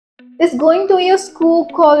Is going to your school,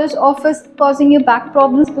 college, office causing you back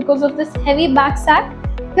problems because of this heavy back sack?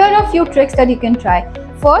 Here are a few tricks that you can try.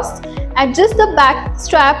 First, adjust the back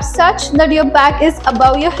strap such that your back is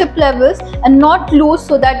above your hip levels and not loose,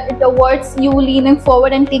 so that it avoids you leaning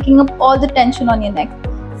forward and taking up all the tension on your neck.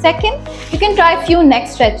 Second, you can try a few neck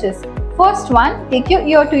stretches. First one, take your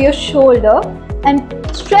ear to your shoulder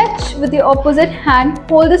and stretch with your opposite hand.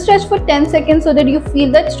 Hold the stretch for 10 seconds so that you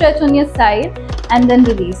feel that stretch on your side and then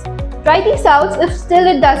release. Try these out. If still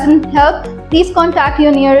it doesn't help, please contact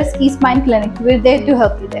your nearest key spine clinic. We're there to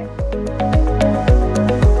help you there.